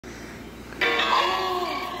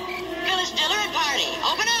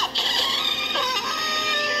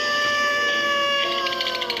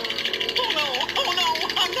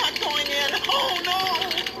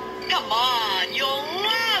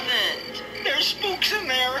are spooks in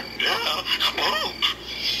there. Yeah, spooks.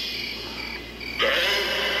 And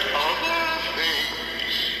other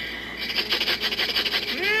things.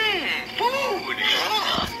 Food.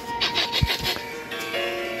 Yeah.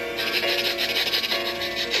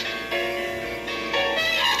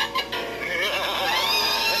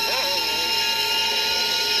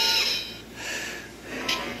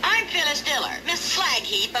 I'm Phyllis Diller, Miss Slag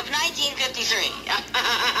Heap of 1953.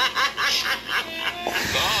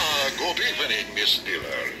 Good evening, Miss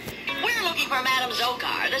Diller. We're looking for Madame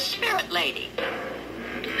Zokar, the spirit lady.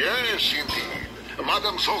 Yes, indeed.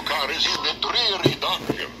 Madame Zokar is in the dreary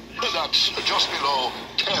dungeon. That's just below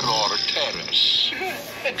Terror Terrace.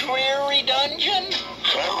 A dreary dungeon?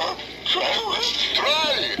 Terror Terrace?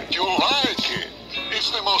 Try it. You'll like it. It's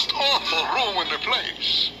the most awful room in the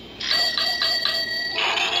place.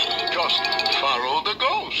 Just follow the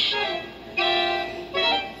ghost.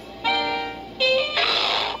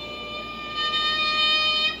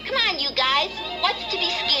 Come on, you guys. What's to be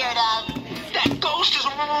scared of? That ghost is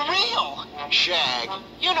real. Shag,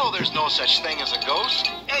 you know there's no such thing as a ghost.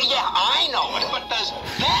 Yeah, I know it, but does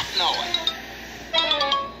that know it?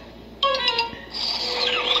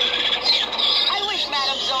 I wish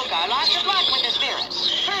Madame Zokar lots of luck with the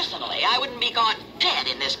spirits. Personally, I wouldn't be caught dead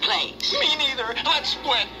in this place. Me neither. I'd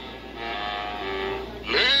split.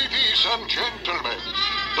 Ladies and gentlemen,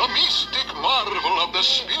 the mystic marvel of the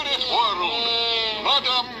spirit world,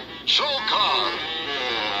 Madame Zokar.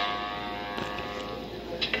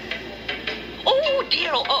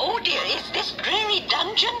 Oh dear, is this dreary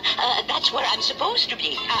dungeon? That's where I'm supposed to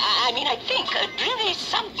be. I think dreary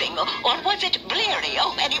something, or was it bleary?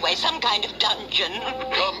 Oh, anyway, some kind of dungeon.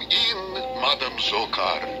 Come in, Madame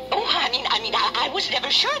Zokar. Oh, I was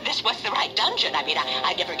never sure this was the right dungeon.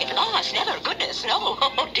 I never get lost, never, goodness, no.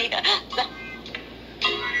 Oh, dear.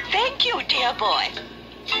 Thank you, dear boy.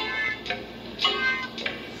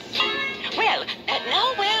 Well,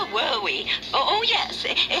 now where were we? Oh yes,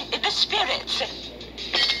 the spirits.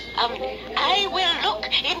 I will look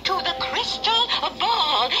into the crystal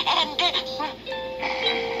ball and...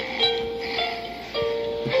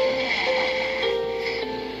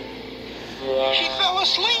 She fell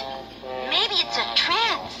asleep. Maybe it's a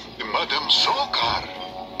trance. Madame Zokar.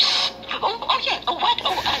 Oh, yes.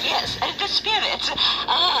 Yes, the spirits.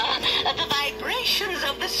 The vibrations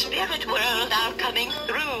of the spirit world are coming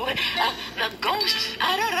through. The ghosts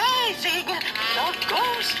are arising. The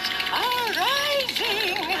ghosts are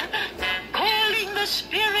rising. Calling the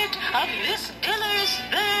spirit of Miss Diller's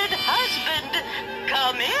third husband.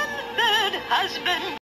 Come in, third husband.